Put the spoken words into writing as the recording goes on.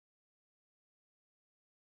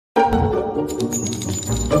Hey,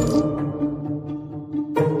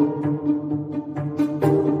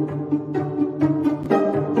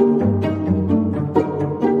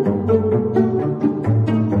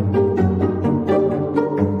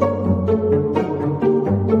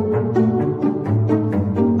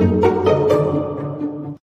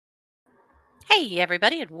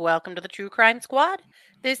 everybody, and welcome to the True Crime Squad.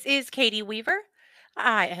 This is Katie Weaver.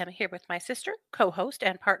 I am here with my sister, co host,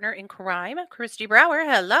 and partner in crime, Christy Brower.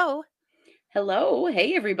 Hello. Hello.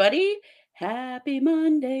 Hey, everybody. Happy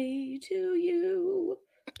Monday to you.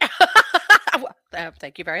 Well,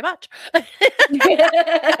 thank you very much.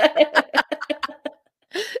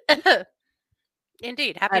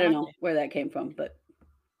 Indeed. Happy I don't Monday. know where that came from, but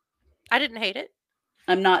I didn't hate it.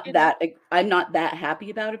 I'm not that happy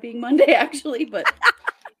about it being Monday, actually, but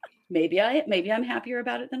maybe I'm happier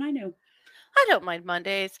about it than I knew. I don't mind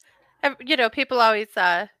Mondays. People always,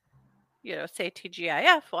 say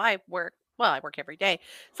TGIF. Well, I work every day.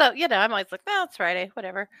 So, I'm always like, it's Friday,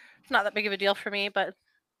 whatever. It's not that big of a deal for me, but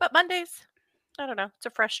Mondays, I don't know. It's a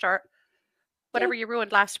fresh start. Whatever you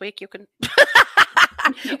ruined last week, you can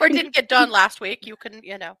or didn't get done last week, you can,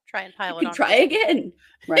 try and pile You it can on. try again,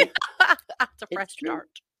 right? It's a fresh start.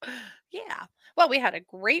 Yeah. Well, we had a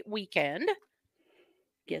great weekend.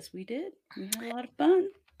 Yes, we did. We had a lot of fun.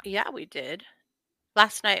 Yeah, we did.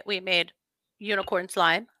 Last night we made unicorn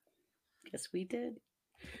slime. Yes, we did.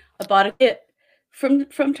 I bought a kit from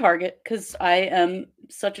Target because I am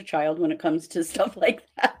such a child when it comes to stuff like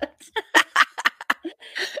that.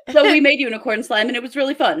 So we made unicorn slime, and it was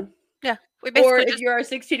really fun. Yeah. We Or basically if you're our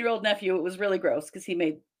 16-year-old nephew, it was really gross because he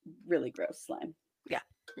made really gross slime. Yeah.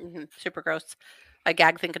 Super gross. I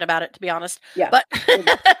gag thinking about it, to be honest. Yeah. But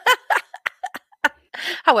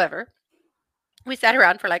however, we sat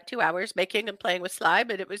around for like 2 hours making and playing with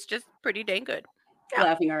slime, and it was just pretty dang good. Yeah.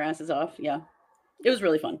 Laughing our asses off. Yeah. It was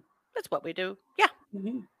really fun. That's what we do. Yeah.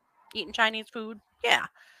 Mm-hmm. Eating Chinese food. Yeah.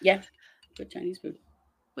 Yeah. Good Chinese food.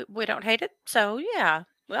 We don't hate it. So, yeah.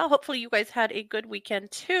 Well, hopefully you guys had a good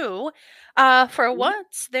weekend too. For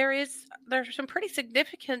once, there's some pretty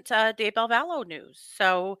significant Daybell Vallow news.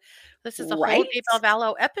 So this is a whole Right? Daybell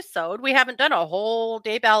Vallow episode. We haven't done a whole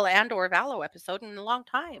Daybell and or Vallow episode in a long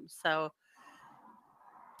time. So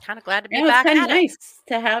kind of glad to be Yeah, it's back kind of at it. nice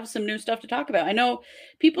to have some new stuff to talk about. I know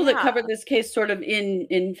people that covered this case sort of in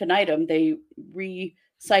infinitum, they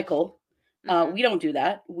recycle. We don't do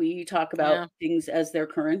that. We talk about things as they're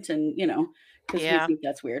current and, because we think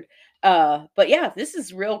that's weird. But yeah, this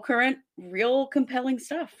is real current, real compelling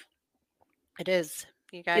stuff. It is.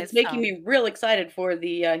 You guys. It's making me real excited for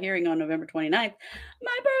the hearing on November 29th,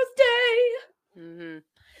 my birthday.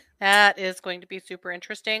 That is going to be super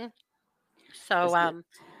interesting. So,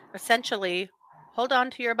 essentially, hold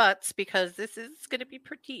on to your butts because this is going to be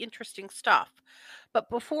pretty interesting stuff. But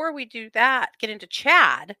before we do that, get into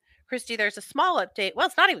Chad, Christy, there's a small update. Well,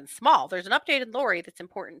 it's not even small. There's an update in Lori that's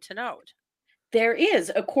important to note. There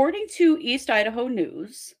is. According to East Idaho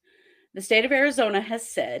News, the state of Arizona has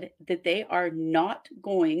said that they are not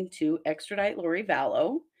going to extradite Lori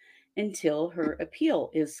Vallow until her appeal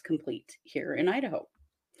is complete here in Idaho.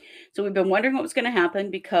 So we've been wondering what was going to happen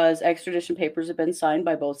because extradition papers have been signed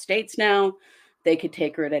by both states now. They could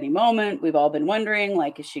take her at any moment. We've all been wondering,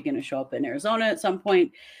 is she going to show up in Arizona at some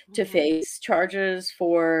point to face charges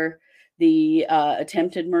for the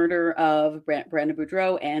attempted murder of Brandon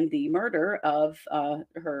Boudreaux and the murder of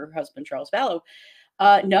her husband, Charles Vallow?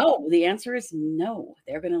 No, the answer is no.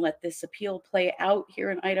 They're going to let this appeal play out here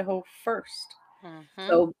in Idaho first.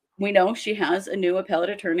 So we know she has a new appellate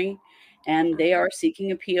attorney, and they are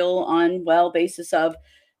seeking appeal on, basis of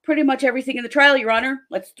pretty much everything in the trial, Your Honor.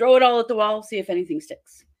 Let's throw it all at the wall, see if anything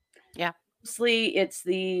sticks. Yeah. Mostly it's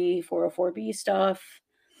the 404B stuff,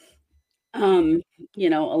 allowing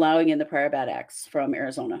in the prior bad acts from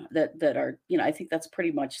Arizona that are, I think that's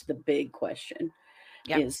pretty much the big question.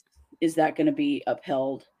 Yep. Is that going to be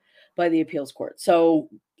upheld by the appeals court? So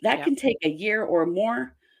that can take a year or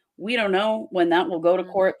more. We don't know when that will go to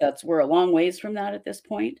court. We're a long ways from that at this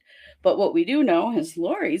point. But what we do know is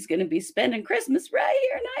Lori's going to be spending Christmas right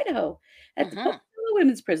here in Idaho at the Pocatello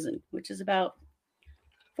Women's Prison, which is about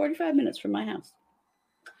 45 minutes from my house.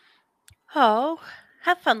 Oh,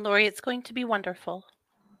 have fun, Lori. It's going to be wonderful.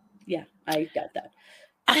 Yeah, I got that.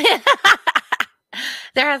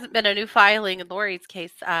 There hasn't been a new filing in Lori's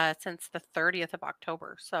case since the 30th of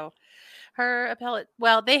October. So her appellate,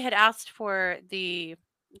 they had asked for the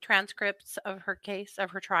transcripts of her case, of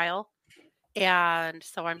her trial. And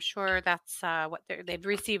so I'm sure that's what they've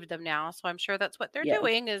received them now. So I'm sure that's what they're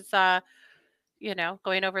doing is,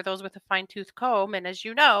 going over those with a fine tooth comb. And as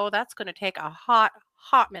you know, that's going to take a hot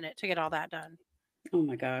minute to get all that done. Oh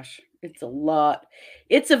my gosh, it's a lot.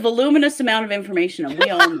 It's a voluminous amount of information, and we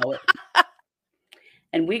all know it.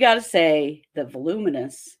 And we got to say, the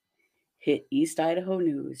voluminous hit East Idaho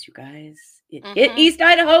News, you guys. It hit Mm-hmm. East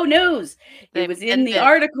Idaho News. It They was in and the did.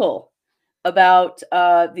 article about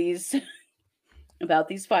these about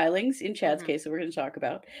these filings in Chad's Mm-hmm. case that we're going to talk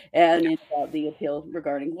about, and Yeah, about the appeal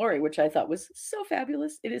regarding Lori, which I thought was so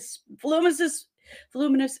fabulous. It is voluminous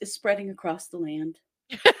is spreading across the land.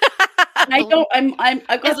 And I Balloon don't. I've is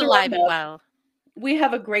got the wrong alive and mug. well. We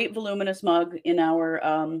have a great voluminous mug in our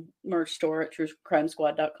merch store at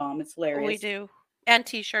truecrimesquad.com. It's We hilarious. do, and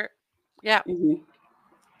T-shirt. Yeah, Hmm.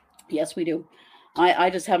 Yes, we do. I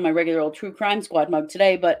just have my regular old True Crime Squad mug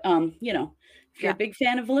today, but if you're yeah, a big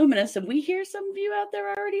fan of voluminous, and we hear some of you out there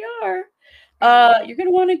already are, mm-hmm. you're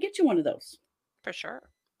gonna want to get you one of those. For sure.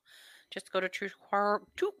 Just go to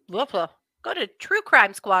go to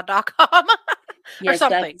truecrimesquad.com or Yes,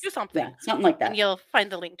 something. Do that's something, yeah, something like and that. you'll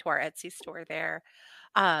find the link to our Etsy store there.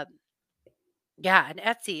 Um, yeah, and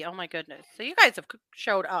Etsy. Oh my goodness! So you guys have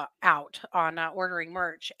showed out on ordering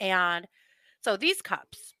merch, and so these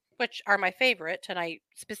cups, which are my favorite, and I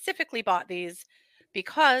specifically bought these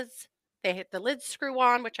because they hit the lids screw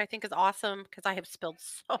on, which I think is awesome because I have spilled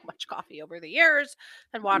so much coffee over the years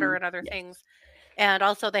and water Mm, and other yes. things. And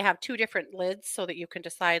also they have two different lids so that you can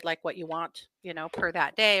decide like what you want, per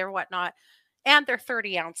that day or whatnot. And they're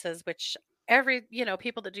 30 ounces, which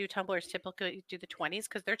people that do tumblers typically do the 20s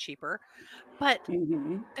because they're cheaper, but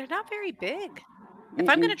Mm-hmm. they're not very big. If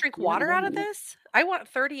I'm going Mm-mm. to drink Yeah, water they're out of not. this, I want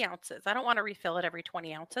 30 ounces. I don't want to refill it every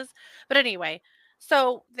 20 ounces. But anyway,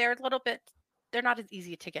 so they're not as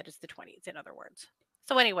easy to get as the 20s, in other words.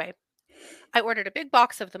 So anyway, I ordered a big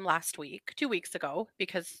box of them last week, 2 weeks ago,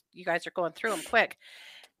 because you guys are going through them quick,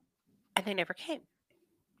 and they never came.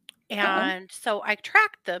 Uh-oh. And so I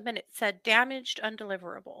tracked them and it said damaged,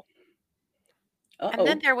 undeliverable. And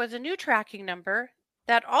then Uh-oh. there was a new tracking number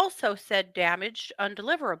that also said damaged,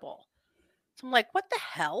 undeliverable. So I'm like, what the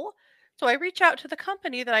hell? So I reach out to the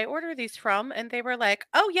company that I order these from, and they were like,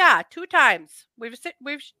 "Oh yeah, 2 times. We've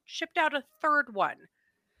shipped out a third one."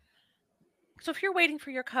 So if you're waiting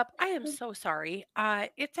for your cup, I am so sorry.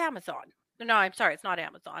 It's Amazon. No, I'm sorry, it's not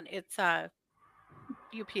Amazon. It's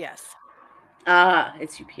UPS. Ah,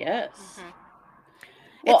 it's UPS. Hmm.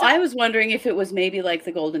 Well, It's a I was wondering if it was maybe like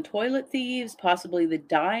the golden toilet thieves, possibly the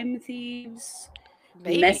dime thieves,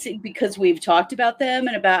 maybe. messy because we've talked about them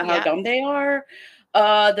and about how Yeah, dumb they are.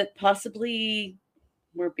 That possibly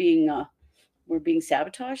we're being uh we're being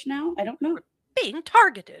sabotaged now. I don't know. we're being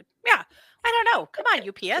targeted. Yeah, I don't know. Come on,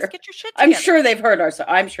 UPS, Sure. get your shit I'm together. sure they've heard our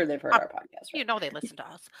I'm sure they've heard Um, our podcast, right? they listen to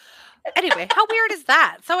us. Anyway, how weird is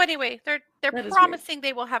that? So anyway, they're That is weird. promising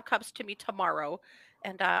they will have cups to me tomorrow,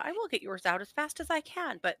 and I will get yours out as fast as I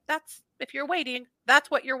can. But that's if you're waiting, that's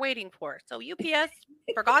what you're waiting for. So UPS,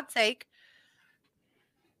 for God's sake,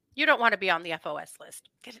 you don't want to be on the FOS list.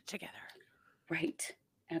 Get it together. Right.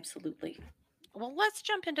 Absolutely. Well, let's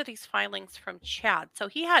jump into these filings from Chad. So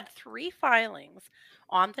he had 3 filings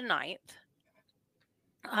on the 9th.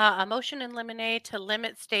 A motion in limine to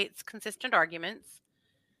limit states' consistent arguments,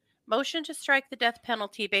 motion to strike the death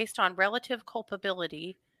penalty based on relative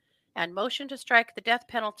culpability, and motion to strike the death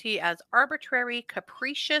penalty as arbitrary,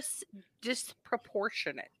 capricious,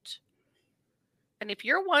 disproportionate. And if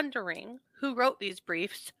you're wondering who wrote these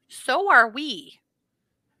briefs, so are we,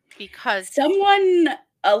 because Someone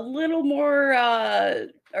a little more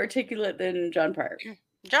articulate than John Pryor.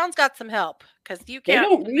 John's got some help because you They can't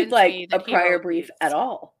don't read convince like me a that he prior wrote brief these. at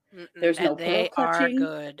all. Mm-mm, There's no and pearl they are clutching.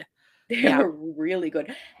 good. They Yeah. are really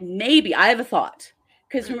good. Maybe I have a thought.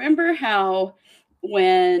 Because Mm. remember how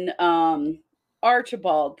when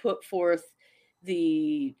Archibald put forth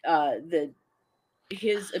the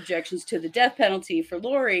his objections to the death penalty for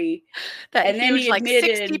Lori, That and then huge, he like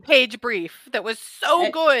 60 admitted page brief that was so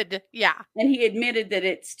and, good. Yeah. and he admitted that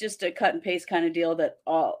it's just a cut and paste kind of deal that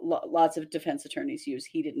lots of defense attorneys use.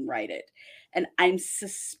 He didn't write it. And I'm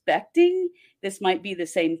suspecting this might be the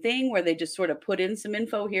same thing where they just sort of put in some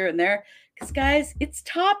info here and there. Because, guys, it's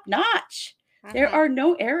top notch. There Hmm. are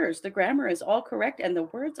no errors. The grammar is all correct and the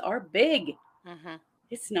words are big. Hmm.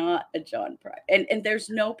 It's not a John Pryor. And there's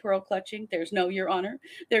no pearl clutching. There's no, Your Honor.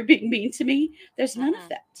 They're being mean to me. There's none of Hmm.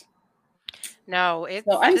 that. No, So it's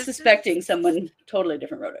I'm this is. suspecting someone totally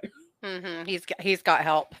different wrote it. He's got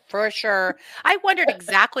help for sure. I wondered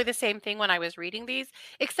exactly the same thing when I was reading these,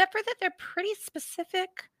 except for that they're pretty specific.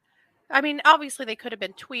 I mean, obviously they could have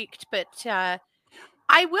been tweaked, but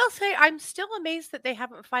I will say I'm still amazed that they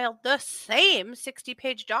haven't filed the same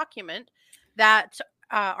 60-page document that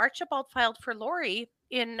Archibald filed for Lori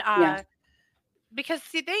in Yeah. because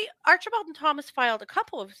see, they Archibald and Thomas filed a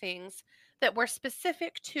couple of things that were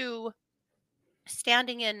specific to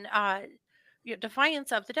standing in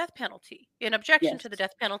defiance of the death penalty, in objection to the Yes.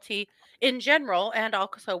 death penalty in general, and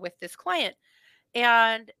also with this client.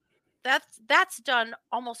 And that's done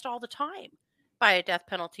almost all the time by death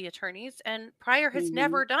penalty attorneys. And Pryor has Mhm.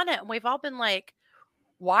 never done it. And we've all been like,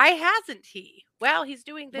 why hasn't he? Well, he's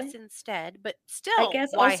doing Well, this instead, but I still, guess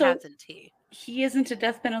why also hasn't he? he isn't a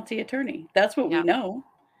death penalty attorney. That's what we Yeah, know.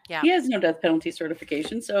 yeah, He has no death penalty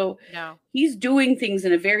certification, so no. he's doing things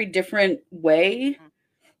in a very different way Mhm.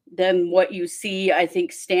 than what you see, I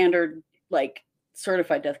think, standard, like,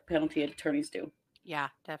 certified death penalty attorneys do. Yeah,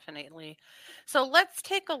 definitely. So let's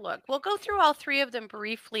take a look. We'll go through all three of them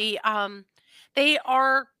briefly. They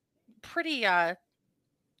are pretty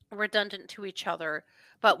redundant to each other,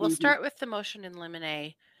 but we'll Mhm. start with the motion in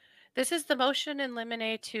limine. This is the motion in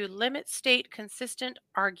limine to limit state consistent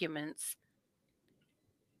arguments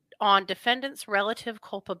on defendant's relative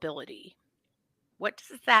culpability. What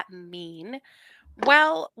does that mean?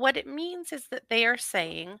 Well, what it means is that they are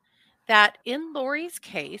saying that in Lori's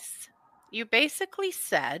case, you basically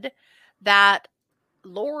said that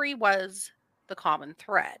Lori was the common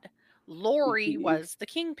thread. Lori Mhm. was the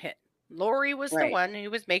kingpin. Lori was the Right. one who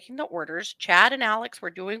was making the orders. Chad and Alex were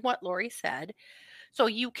doing what Lori said. So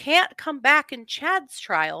you can't come back in Chad's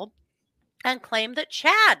trial and claim that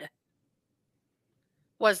Chad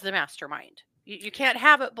was the mastermind. You can't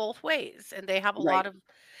have it both ways. And they have a lot Right. of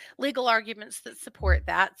legal arguments that support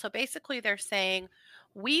that. So basically, they're saying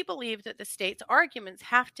we believe that the state's arguments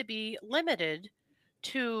have to be limited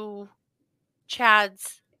to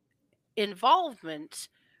Chad's involvement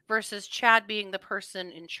versus Chad being the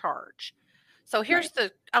person in charge. So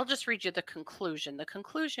Right. I'll just read you the conclusion. The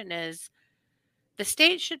conclusion is the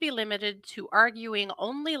state should be limited to arguing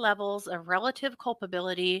only levels of relative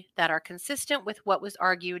culpability that are consistent with what was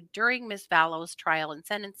argued during Ms. Vallow's trial and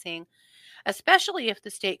sentencing, especially if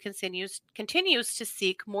the state continues to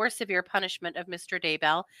seek more severe punishment of Mr.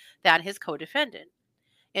 Daybell than his co-defendant.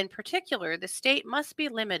 In particular, the state must be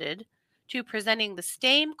limited to presenting the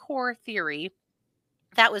same core theory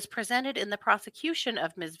that was presented in the prosecution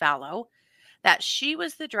of Ms. Vallow, that she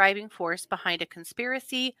was the driving force behind a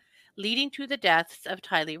conspiracy leading to the deaths of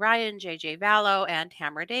Tylee Ryan, J.J. Vallow, and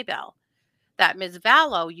Tamara Daybell. That Ms.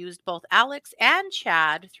 Vallow used both Alex and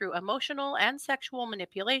Chad through emotional and sexual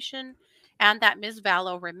manipulation, and that Ms.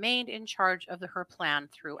 Vallow remained in charge of her plan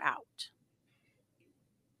throughout.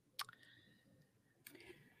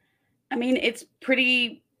 I mean, it's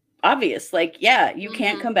pretty obvious. Like, yeah, you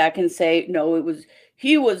can't Mm-hmm. come back and say, no,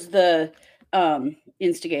 he was the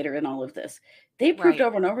instigator in all of this. They proved Right.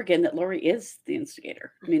 over and over again that Lori is the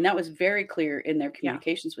instigator. I mean, Mm-hmm. that was very clear in their Yeah.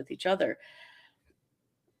 communications with each other.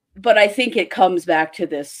 But I think it comes back to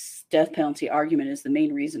this death penalty argument is the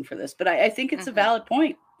main reason for this. But I think it's a Mm-hmm. valid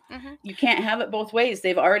point. Mm-hmm. You can't have it both ways.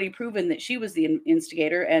 They've already proven that she was the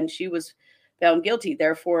instigator and she was found guilty.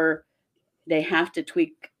 Therefore, they have to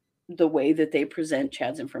tweak the way that they present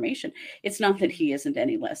Chad's information. It's not that Mm-hmm. he isn't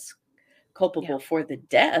any less Yeah. culpable for the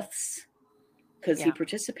deaths because he Yeah.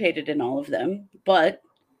 participated in all of them, but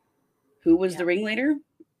who was Yeah. the ringleader?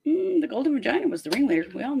 The Golden Vagina was the ringleader.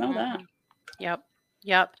 We all know that. Mm-hmm. Yep.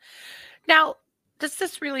 Yep. Now, does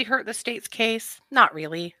this really hurt the state's case? Not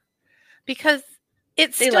really, because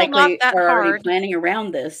it's They still not likely that are already hard. planning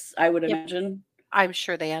around this, I would Yep. imagine. I'm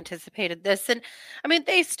sure they anticipated this. And I mean,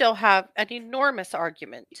 they still have an enormous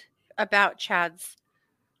argument about Chad's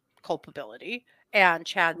culpability and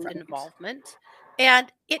Chad's Right. involvement.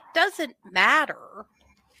 And it doesn't matter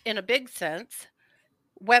in a big sense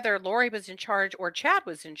whether Lori was in charge or Chad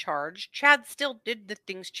was in charge. Chad still did the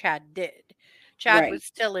things Chad did. Chad Right. was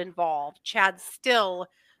still involved. Chad still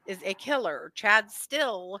is a killer. Chad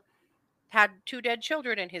still had two dead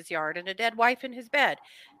children in his yard and a dead wife in his bed.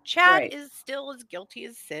 Chad Right. is still as guilty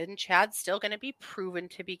as sin. Chad's still going to be proven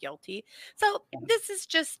to be guilty. So Yeah. this is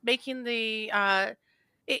just making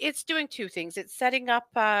it's doing two things. It's setting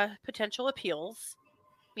up potential appeals,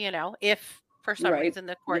 if for some Right. reason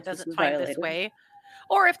the court If this doesn't is find this violated. way,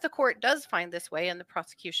 or if the court does find this way and the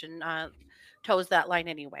prosecution toes that line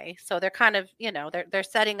anyway. So they're kind of, they're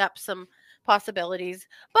setting up some possibilities,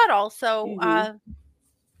 but also Hmm.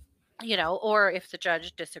 or if the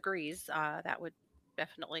judge disagrees, that would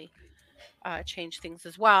definitely change things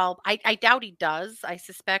as well. I doubt he does. I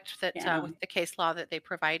suspect that Yeah. with the case law that they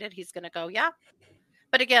provided, he's going to go, yeah.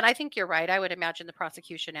 But again, I think you're right. I would imagine the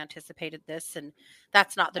prosecution anticipated this, and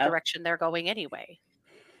that's not the Yeah. direction they're going anyway.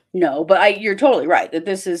 No, but you're totally right that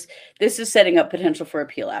this is setting up potential for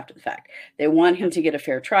appeal after the fact. They want Yeah. him to get a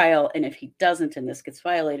fair trial, and if he doesn't and this gets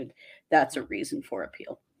violated, that's a Hmm. reason for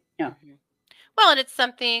appeal. Yeah. Hmm. Well, and it's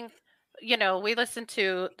something, we listened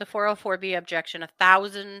to the 404B objection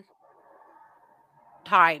 1,000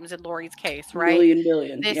 times in Lori's case, right? Million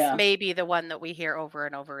billion. This Yeah. may be the one that we hear over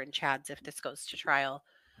and over in Chad's if this goes to trial.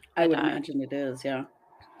 I That, would imagine it is. Yeah.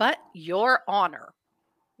 but Your Honor,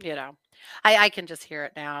 you know, I can just hear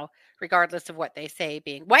it now, regardless of what they say,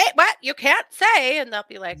 being, wait, what? You can't say. And they'll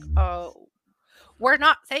be like, oh, we're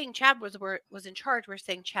not saying Chad was in charge. We're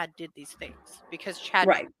saying Chad did these things because Chad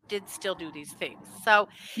Right. did still do these things. So,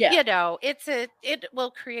 Yeah. it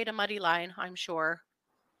will create a muddy line, I'm sure.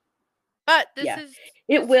 But Yeah. It this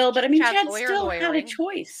is will, but I just mean Chad's Chad lawyer still had a lawyering.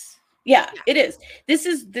 choice. Yeah, Yeah. it is. This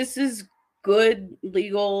is good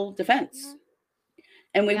legal defense. Mhm.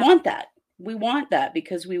 And we Yep. want that. We want that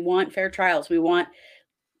because we want fair trials. We want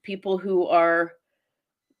people who are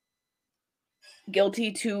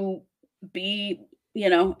guilty to be,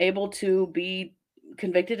 able to be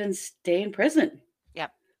convicted and stay in prison,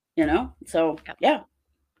 Yep. So, Yep. yeah.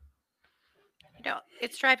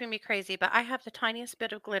 It's driving me crazy, but I have the tiniest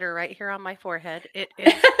bit of glitter right here on my forehead. It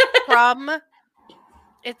is from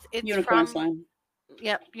it's Unicorn from slime.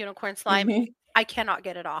 yep, unicorn slime. Mhm. I cannot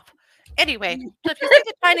get it off. Anyway, so if you see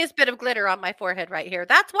the tiniest bit of glitter on my forehead right here,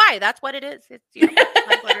 that's why. That's what it is. It's unicorn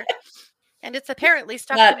slime glitter. And it's apparently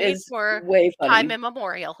stuck to That me is for way time funny.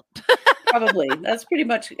 immemorial. Probably. That's pretty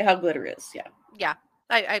much how glitter is, yeah. Yeah.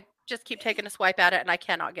 I just keep taking a swipe at it and I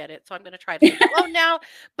cannot get it. So I'm gonna try to leave it alone now.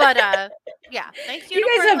 But yeah. Thanks, You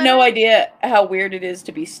guys unicorn have no glitter. idea how weird it is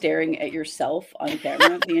to be staring at yourself on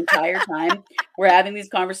camera the entire time. We're having these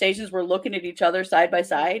conversations, we're looking at each other side by Mhm.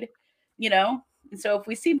 side, you know? And so if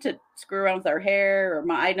we seem to screw around with our hair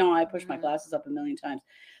or I know I push my Mhm. glasses up a million times,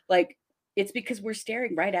 like it's because we're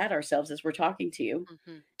staring right at ourselves as we're talking to you.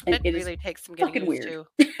 Mhm. And It it is really takes some getting fucking used weird.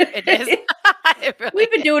 to. It is. It really We've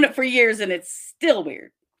been is. doing it for years and it's still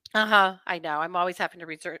weird. Uh-huh. I know. I'm always having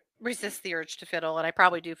to resist the urge to fiddle, and I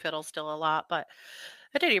probably do fiddle still a lot, but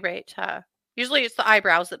at any rate, usually it's the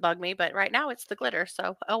eyebrows that bug me, but right now it's the glitter.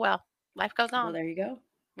 So, oh well. Life goes Well, on. there you go.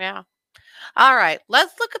 Yeah. All right.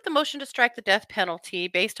 Let's look at the motion to strike the death penalty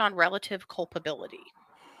based on relative culpability.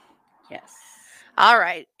 Yes. All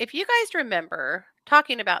right. If you guys remember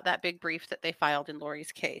talking about that big brief that they filed in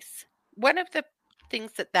Lori's case, one of the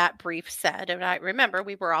things that brief said, and I remember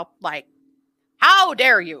we were all like, how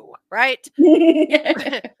dare you, right?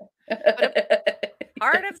 But a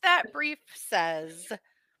part Yes. of that brief says,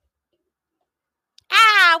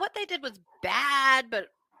 what they did was bad, but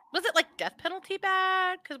was it like death penalty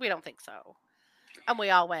bad? Because we don't think so. And we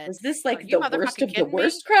all went, Was this are like you the worst motherfucking of the kidding me?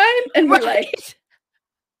 worst crime? And we're like, Right?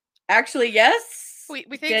 actually, yes. We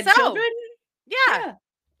think Dead children? so. Yeah. Yeah.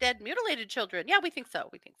 Dead, mutilated children. Yeah, we think so.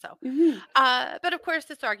 We think so. Hmm. But of course,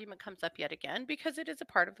 this argument comes up yet again because it is a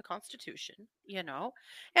part of the Constitution,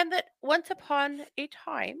 and that once upon a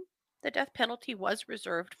time, the death penalty was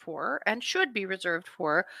reserved for and should be reserved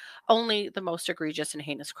for only the most egregious and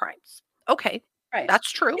heinous crimes. Okay, Right.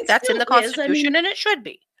 that's true. It That's in still the is. I Constitution mean, and it should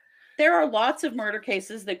be. there are lots of murder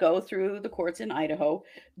cases that go through the courts in Idaho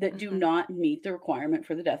that do Hmm. not meet the requirement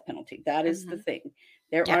for the death penalty. That is the Hmm. thing.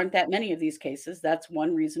 There Yeah. aren't that many of these cases. That's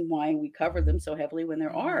one reason why we cover them so heavily when there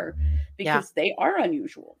Hmm. are, Yeah. because they are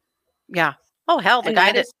unusual. Yeah. Oh, hell, the And guy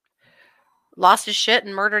that that is, lost his shit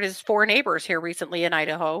and murdered his four neighbors here recently in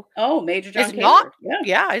Idaho oh, Major John is not, Kayward.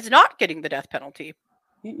 Yeah. yeah, is not getting the death penalty.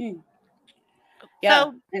 Mm-mm. Yeah.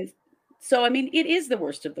 So, And so, I mean, it is the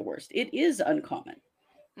worst of the worst. It is uncommon.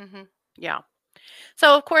 mhm, yeah.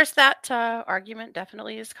 So, of course, that argument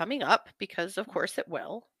definitely is coming up because, of course, it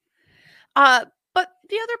will. Uh, but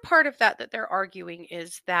the other part of that they're arguing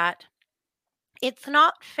is that it's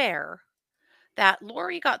not fair that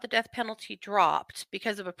Lori got the death penalty dropped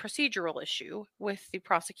because of a procedural issue with the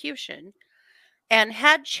prosecution. And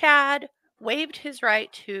had Chad waived his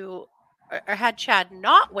right to, or had Chad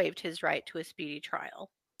not waived his right to a speedy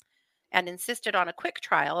trial and insisted on a quick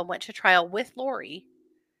trial and went to trial with Lori,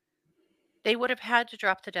 they would have had to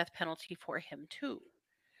drop the death penalty for him too.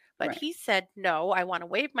 But Right. he said, no, I want to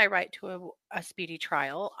waive my right to a speedy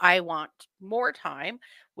trial. I want more time.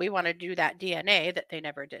 We want to do that DNA that they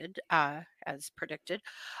never did, as predicted.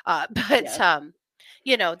 But,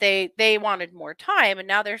 Yes. they wanted more time. And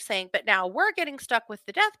now they're saying, but now we're getting stuck with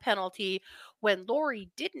the death penalty when Lori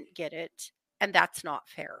didn't get it. And that's not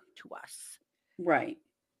fair to us. Right.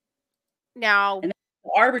 Now, And that's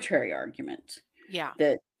an arbitrary argument yeah.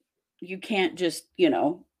 that you can't just,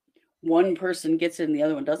 one person gets it and the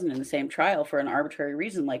other one doesn't in the same trial for an arbitrary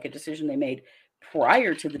reason, like a decision they made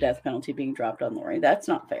prior to the death penalty being dropped on Lori. That's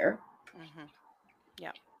not fair. Hmm.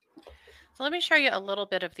 Yeah. So let me show you a little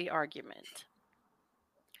bit of the argument.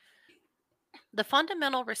 The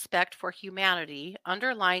fundamental respect for humanity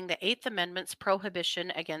underlying the Eighth Amendment's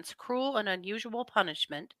prohibition against cruel and unusual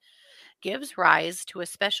punishment gives rise to a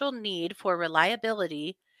special need for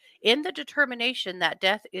reliability in the determination that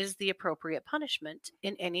death is the appropriate punishment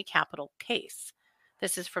in any capital case.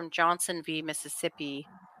 This is from Johnson v. Mississippi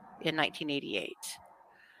in 1988.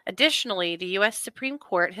 Additionally, the U.S. Supreme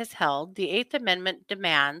Court has held the Eighth Amendment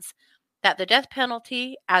demands that the death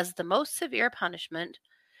penalty, as the most severe punishment,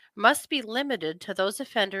 must be limited to those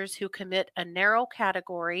offenders who commit a narrow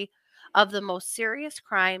category of the most serious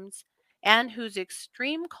crimes and whose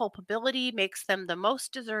extreme culpability makes them the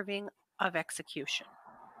most deserving of execution.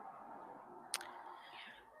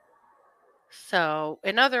 So,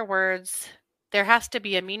 in other words, there has to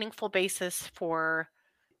be a meaningful basis for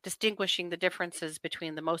distinguishing the differences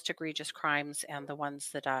between the most egregious crimes and the ones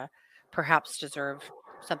that perhaps deserve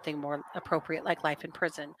something more appropriate, like life in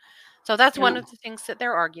prison. So that's Yeah. one of the things that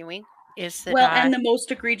they're arguing is that, Well, and the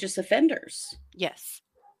most egregious offenders. yes,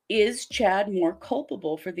 Is Chad more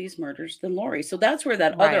culpable for these murders than Lori? So that's where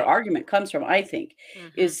that other right. argument comes from, I think, Hmm.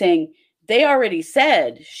 is saying they already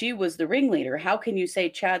said she was the ringleader. How can you say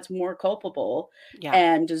Chad's more culpable Yeah.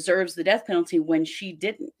 and deserves the death penalty when she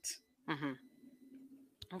didn't? Hmm.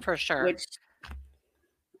 For sure. Which,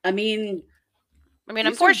 I mean, I mean,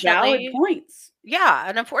 these are valid unfortunately, points. yeah,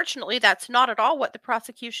 and unfortunately, that's not at all what the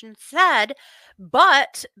prosecution said.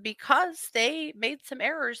 But because they made some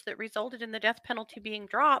errors that resulted in the death penalty being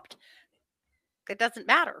dropped, it doesn't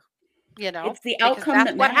matter, It's the because outcome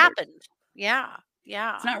that's that what matters. happened. Yeah, It's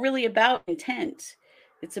yeah. not really about intent.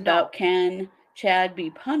 It's about No. can Chad be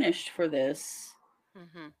punished for this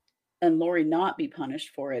Hmm. and Lori not be punished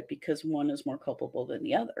for it because one is more culpable than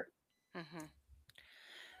the other. Hmm.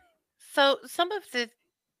 So some of the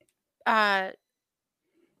uh,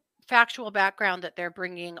 factual background that they're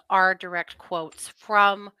bringing are direct quotes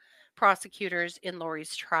from prosecutors in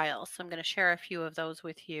Lori's trial. So I'm going to share a few of those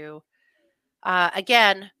with you.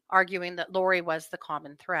 Again, arguing that Lori was the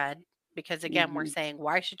common thread, because again, we're Mhm. saying,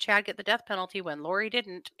 why should Chad get the death penalty when Lori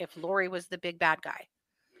didn't, if Lori was the big bad guy?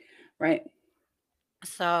 Right.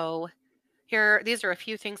 So these are a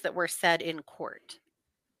few things that were said in court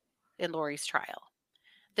in Lori's trial.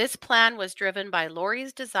 This plan was driven by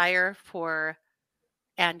Lori's desire for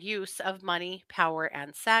and use of money, power,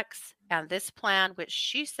 and sex, and this plan, which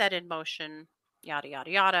she set in motion, yada,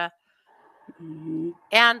 yada, yada. Mhm.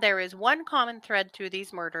 And there is one common thread through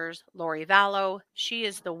these murders, Lori Vallow. She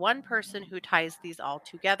is the one person who ties these all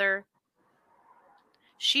together.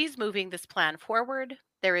 She's moving this plan forward.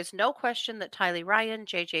 There is no question that Tylee Ryan,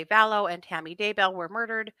 JJ Vallow, and Tammy Daybell were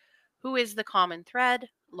murdered. Who is the common thread?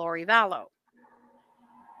 Lori Vallow.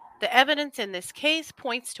 The evidence in this case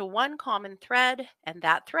points to one common thread, and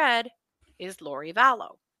that thread is Lori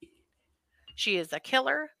Vallow. She is a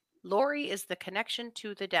killer. Lori is the connection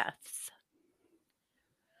to the deaths.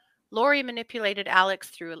 Lori manipulated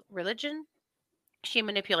Alex through religion. She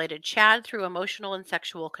manipulated Chad through emotional and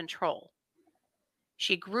sexual control.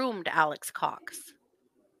 She groomed Alex Cox.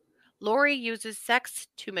 Lori uses sex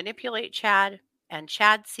to manipulate Chad, and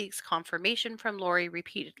Chad seeks confirmation from Lori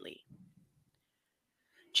repeatedly.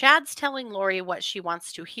 Chad's telling Lori what she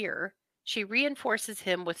wants to hear. She reinforces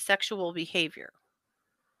him with sexual behavior.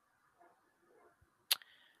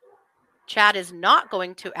 Chad is not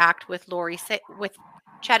going to act with Lori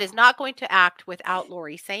Chad is not going to act without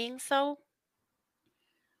Lori saying so.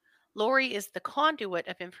 Lori is the conduit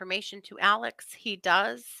of information to Alex.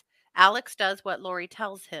 Alex does what Lori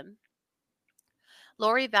tells him.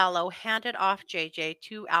 Lori Vallow handed off JJ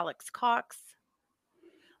to Alex Cox.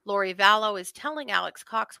 Lori Vallow is telling Alex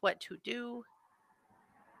Cox what to do.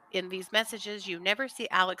 In these messages, you never see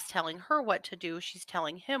Alex telling her what to do. She's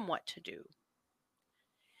telling him what to do.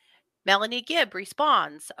 Melanie Gibb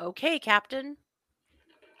responds, "Okay, Captain."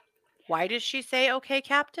 Why does she say, "Okay,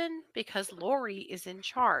 Captain"? Because Lori is in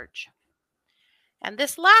charge. And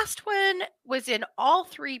this last one was in all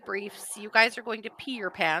three briefs. You guys are going to pee your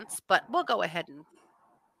pants, but we'll go ahead and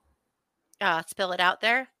spill it out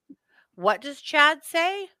there. What does Chad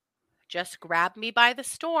say? Just grab me by the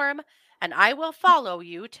storm, and I will follow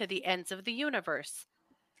you to the ends of the universe.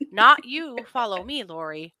 Not you follow me,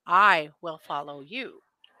 Lori. I will follow you.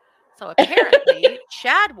 So apparently,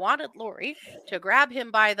 Chad wanted Lori to grab him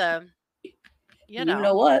by the, you You know,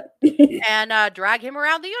 know what? and drag him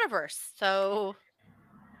around the universe. So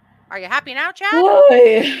are you happy now, Chad?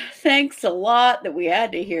 Boy, thanks a lot that we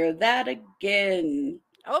had to hear that again.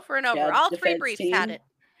 Over and over. Chad's All three defense briefs had team.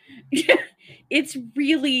 it. It's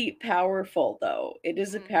really powerful, though. It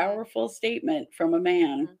is a Hmm. powerful statement from a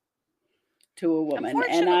man Hmm. to a woman. And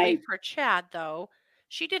Unfortunately I, for Chad, though,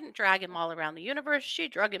 She didn't drag him all around the universe. She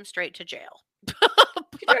drug him straight to jail.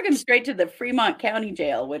 She drug him But straight to the Fremont County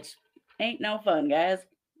Jail, which ain't no fun, guys.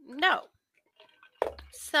 no.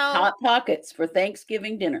 So, Hot Pockets for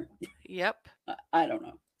Thanksgiving dinner. yep, I don't know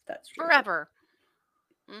if that's true, but forever.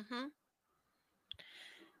 Hmm.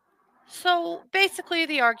 So basically,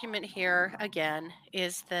 the argument here again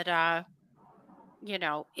is that you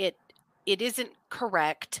know it isn't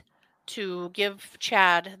correct to give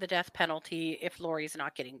Chad the death penalty if Lori's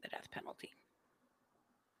not getting the death penalty.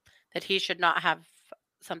 That he should not have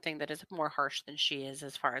something that is more harsh than she is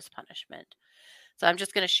as far as punishment. So I'm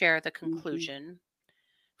just going to share the mhm. conclusion.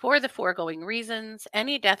 For the foregoing reasons,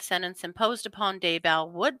 any death sentence imposed upon Daybell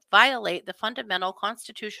would violate the fundamental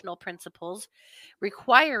constitutional principles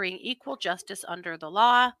requiring equal justice under the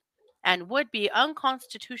law and would be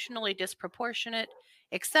unconstitutionally disproportionate,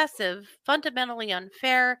 excessive, fundamentally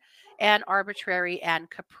unfair, and arbitrary and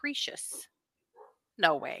capricious.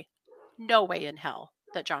 No way. No way in hell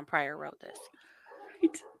that John Pryor wrote this.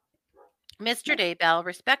 Right. Mr. Daybell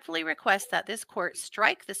respectfully requests that this court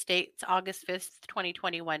strike the state's August 5th,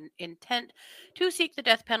 2021 intent to seek the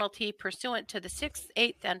death penalty pursuant to the 6th,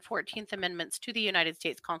 8th, and 14th Amendments to the United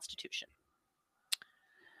States Constitution.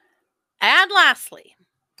 And lastly,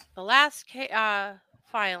 the last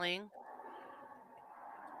filing.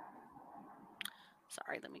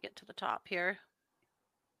 Sorry, let me get to the top here.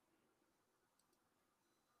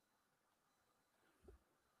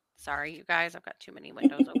 Sorry, you guys, I've got too many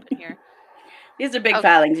windows open here. These are big Oh,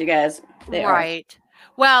 filings, you guys. They are. right.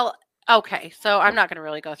 Well, okay, so I'm not going to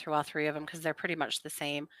really go through all three of them because they're pretty much the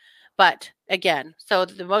same. But again, so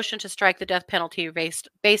the motion to strike the death penalty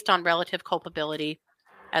based on relative culpability,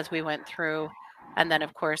 as we went through, and then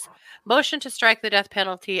of course, motion to strike the death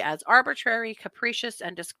penalty as arbitrary, capricious,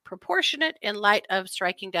 and disproportionate in light of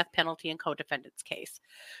striking death penalty in co-defendant's case,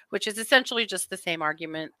 which is essentially just the same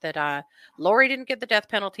argument that Lori didn't get the death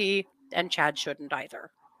penalty and Chad shouldn't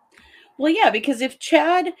either. Well, yeah, because if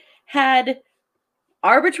Chad had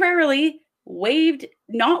arbitrarily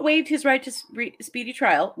not waived his right to speedy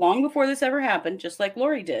trial long before this ever happened, just like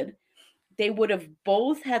Lori did, they would have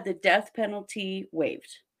both had the death penalty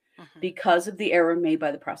waived Hmm. because of the error made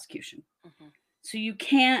by the prosecution. Hmm. So you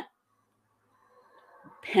can't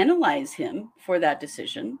penalize him for that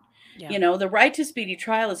decision. Yeah. You know, the right to speedy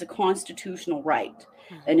trial is a constitutional right.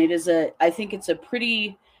 And Hmm. it is I think it's a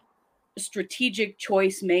pretty strategic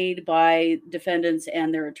choice made by defendants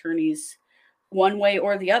and their attorneys one way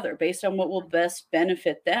or the other based on what will best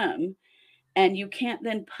benefit them. And you can't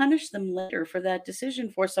then punish them later for that decision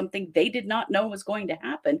for something they did not know was going to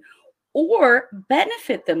happen or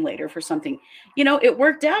benefit them later for something. You know, it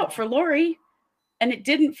worked out for Lori and it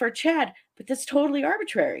didn't for Chad, but that's totally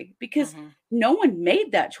arbitrary because Hmm. no one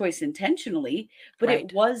made that choice intentionally, but it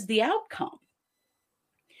Right. was the outcome.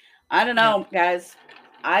 I don't Yep. know, guys.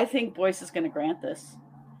 I think Boyce is going to grant this.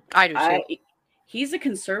 I do I too. He's a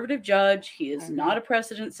conservative judge. He is Hmm. not a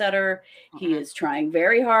precedent setter. He Hmm. is trying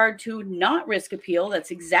very hard to not risk appeal.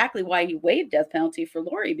 That's exactly why he waived death penalty for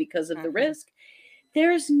Lori because of the Hmm. risk.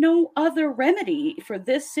 There's no other remedy for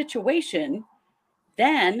this situation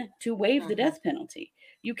than to waive the Hmm. death penalty.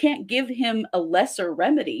 You can't give him a lesser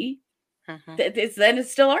remedy. Hmm. Then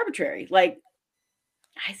it's still arbitrary. Like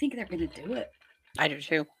I think they're going to do it. I do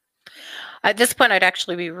too. At this point, I'd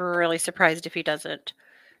actually be really surprised if he doesn't.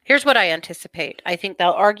 Here's what I anticipate. I think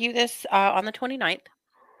they'll argue this on the 29th.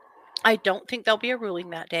 I don't think there'll be a ruling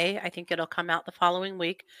that day. I think it'll come out the following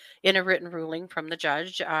week in a written ruling from the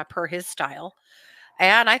judge per his style.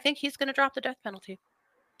 And I think he's going to drop the death penalty.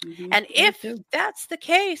 And I do if too. that's the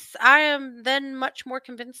case, I am then much more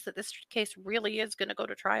convinced that this case really is going to go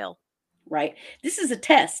to trial. Right. This is a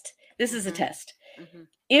test. This is a Hmm. test. Hmm.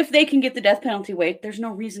 If they can get the death penalty waived, there's no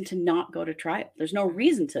reason to not go to trial. There's no Hmm.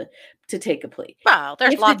 reason to take a plea. Well,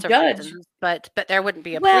 there's If the lots of judge, reasons, but there wouldn't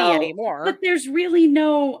be a plea well, but anymore. there's really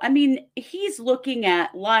no. I mean, he's looking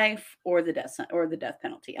at life or the death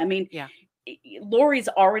penalty. I mean, Yeah. Lori's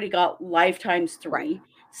already got lifetimes Right. 3. Yeah.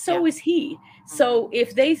 So is he. Hmm. So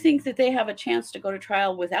if they think that they have a chance to go to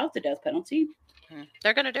trial without the death penalty,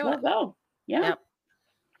 They're going to do they'll it. go. Yeah. Yep.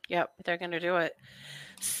 Yep. They're going to do it.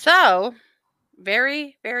 So,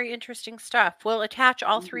 very, very interesting stuff. We'll attach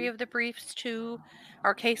all three Mhm. of the briefs to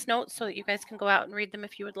our case notes so that you guys can go out and read them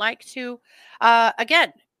if you would like to.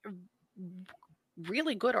 Again,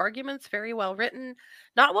 really good arguments, very well written.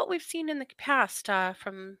 Not what we've seen in the past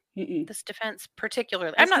from Mm-mm. this defense,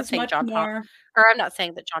 particularly. I'm This not is saying much more. I'm not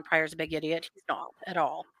saying that John Pryor's a big idiot. He's not at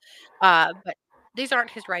all. But these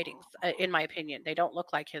aren't his writings, in my opinion. They don't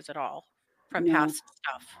look like his at all from No. past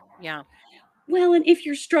stuff. Yeah. Well, and if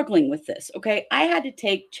you're struggling with this, okay, I had to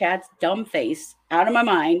take Chad's dumb face out of my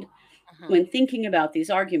mind Mhm, when thinking about these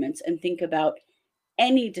arguments and think about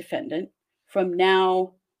any defendant from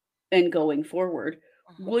now and going forward.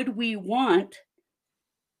 mhm. Would we want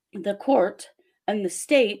the court and the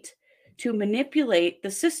state to manipulate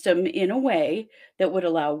the system in a way that would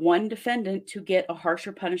allow one defendant to get a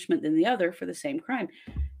harsher punishment than the other for the same crime?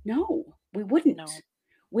 No, we wouldn't. No.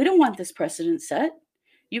 We don't want this precedent set.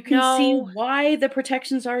 You can see No. why the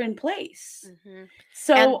protections are in place. Mhm. And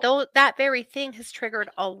So, though that very thing has triggered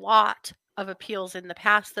a lot of appeals in the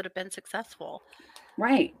past that have been successful.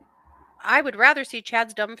 right, I would rather see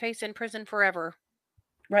Chad's dumb face in prison forever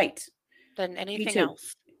right. than Me anything too.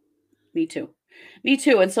 else. Me too. Me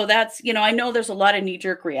too. And so that's, I know there's a lot of knee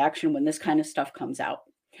jerk reaction when this kind of stuff comes out.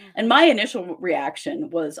 And Mhm, my initial reaction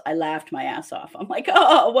was I laughed my ass off. I'm like,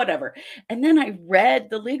 oh, whatever. And then I read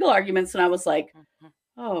the legal arguments and I was like, mhm,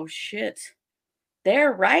 oh, shit.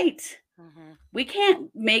 They're right. mhm, We can't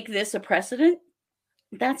make this a precedent.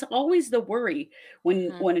 That's always the worry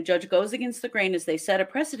when mhm, when a judge goes against the grain is they set a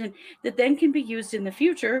precedent that then can be used in the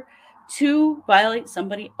future to violate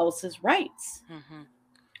somebody else's rights. mhm.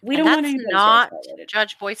 We And don't want that's anybody's rights not violated.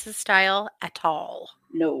 Judge Boyce's style at all.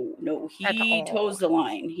 No, no, At he all. toes the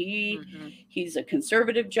line. He Mhm. he's a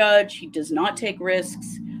conservative judge. He does not take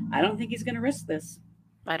risks. I don't think he's going to risk this.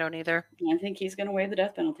 I don't either. I think he's going to waive the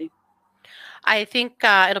death penalty. I think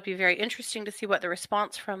it'll be very interesting to see what the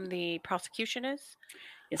response from the prosecution is.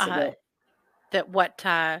 Yes, it Uh, will. that what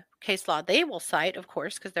case law they will cite, of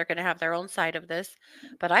course, because they're going to have their own side of this.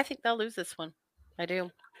 But I think they'll lose this one. I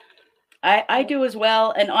do. I Oh, do as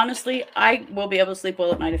well. And honestly, I will be able to sleep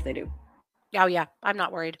well at night if they do. oh yeah, I'm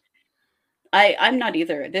not worried. I'm not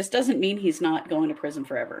either. This doesn't mean he's not going to prison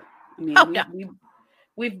forever. I mean, Oh no.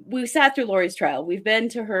 we've sat through Lori's trial. We've been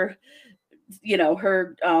to her,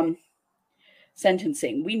 her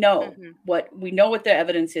sentencing. Hmm. We know what the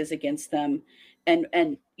evidence is against them, and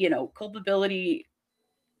culpability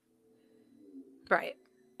Right.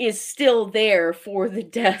 is still there for the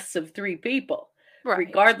deaths of three people. Right.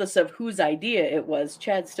 Regardless of whose idea it was,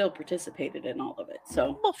 Chad still participated in all of it.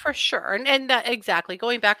 So, Well, for sure. And that exactly.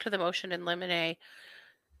 Going back to the motion in limine,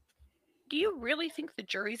 do you really think the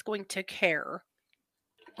jury's going to care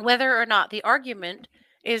whether or not the argument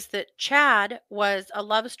is that Chad was a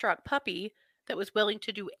love struck puppy that was willing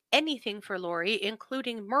to do anything for Lori,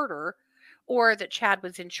 including murder, or that Chad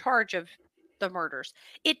was in charge of the murders?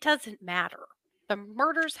 It doesn't matter. The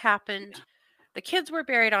murders happened. The kids were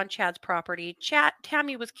buried on Chad's property.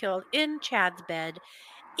 Tammy was killed in Chad's bed.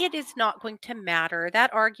 It is not going to matter.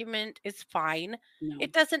 That argument is fine. no.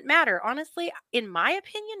 It doesn't matter. Honestly, in my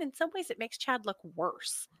opinion, in some ways, it makes Chad look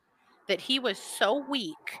worse that he was so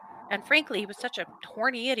weak. And frankly, he was such a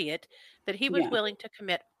horny idiot that he was Yeah. willing to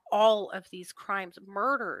commit all of these crimes,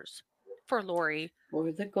 murders for Lori.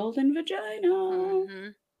 Or the golden vagina. Hmm.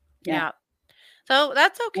 Yeah. Yeah. So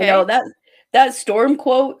that's I know okay. that storm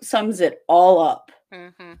quote sums it all up.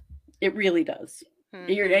 Hmm. It really does. Hmm.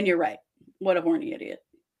 You're right. What a horny idiot.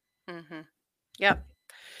 Hmm. Yep.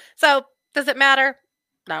 So does it matter?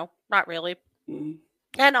 No, not really. Mm,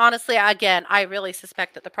 And honestly, again, I really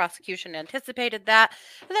suspect that the prosecution anticipated that.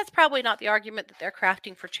 And that's probably not the argument that they're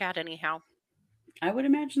crafting for Chad, anyhow. I would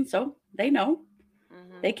imagine so. They know.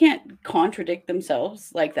 Hmm. They can't contradict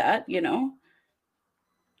themselves like that.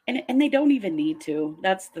 And they don't even need to.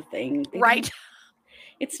 That's the thing. They don't. Right.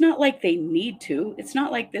 It's not like they need to. It's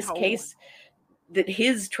not like this No. case that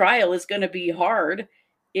his trial is going to be hard.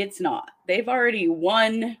 It's not. They've already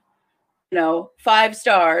won, 5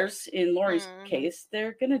 stars in Lori's Hmm. case.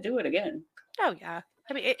 They're going to do it again. Oh, yeah.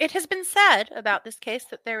 I mean, it has been said about this case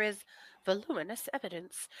that there is voluminous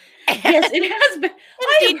evidence. Yes, And it has been.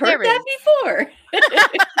 I have indeed, heard there that is. before.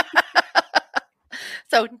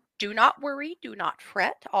 So do not worry, do not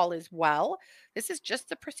fret. All is well. This is just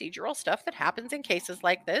the procedural stuff that happens in cases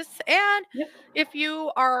like this. And Yep. if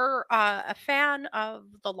you are a fan of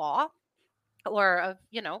the law or of,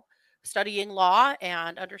 studying law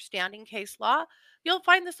and understanding case law, you'll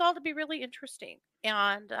find this all to be really interesting.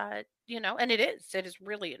 And, and it is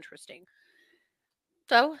really interesting.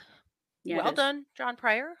 So Yeah, it well is. done, John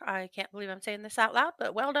Pryor. I can't believe I'm saying this out loud,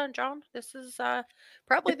 but well done, John. This is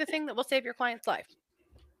probably the thing that will save your client's life.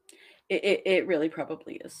 It really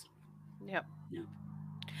probably is. Yep. No.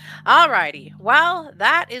 All righty. Well,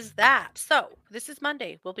 that is that. So this is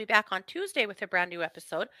Monday. We'll be back on Tuesday with a brand new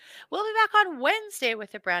episode. We'll be back on Wednesday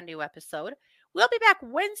with a brand new episode. We'll be back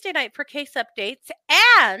Wednesday night for case updates.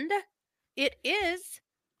 And it is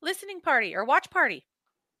listening party or watch party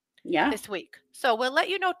Yeah. this week. So we'll let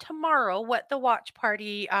you know tomorrow what the watch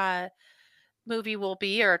party movie will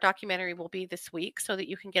be or documentary will be this week so that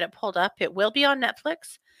you can get it pulled up. It will be on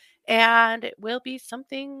Netflix and it will be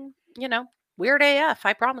something, weird AF.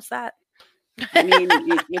 I promise that. I mean,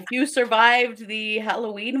 if you survived the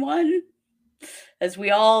Halloween one, as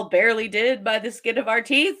we all barely did by the skin of our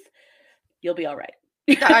teeth, you'll be all right.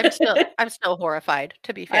 I'm still horrified,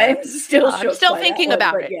 to be fair. I'm still I'm shook still by that thinking one,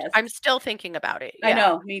 about but it. yes. I'm still thinking about it. I Yeah.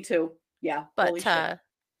 know, me too. Yeah, holy But shit.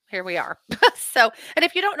 here we are. So, and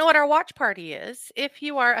if you don't know what our watch party is, if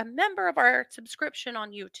you are a member of our subscription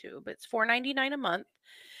on YouTube, it's $4.99 a month.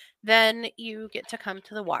 Then you get to come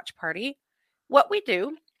to the watch party. What we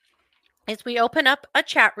do is we open up a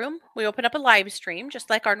chat room. We open up a live stream, just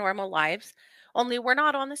like our normal lives, only we're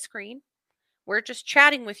not on the screen. We're just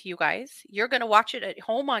chatting with you guys. You're going to watch it at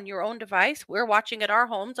home on your own device. We're watching at our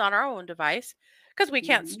homes on our own device because we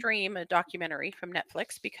can't Mhm. stream a documentary from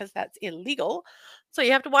Netflix because that's illegal. So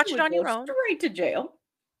you have to watch You it would on go your own. straight to jail,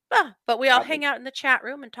 But we all hang probably. out in the chat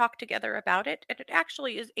room and talk together about it. And it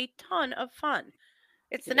actually is a ton of fun.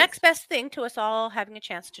 It's the It next is. best thing to us all having a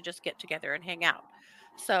chance to just get together and hang out.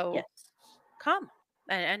 So Yes. come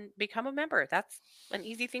and become a member. That's an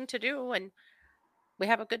easy thing to do. And we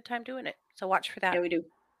have a good time doing it. So watch for Yeah, that. we do.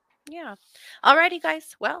 Yeah. Alrighty,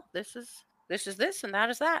 guys. Well, this is this and that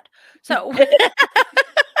is that. So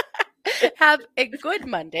have a good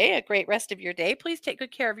Monday, a great rest of your day. Please take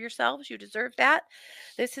good care of yourselves. You deserve that.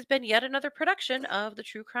 This has been yet another production of the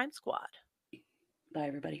True Crime Squad. Bye,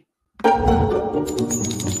 everybody.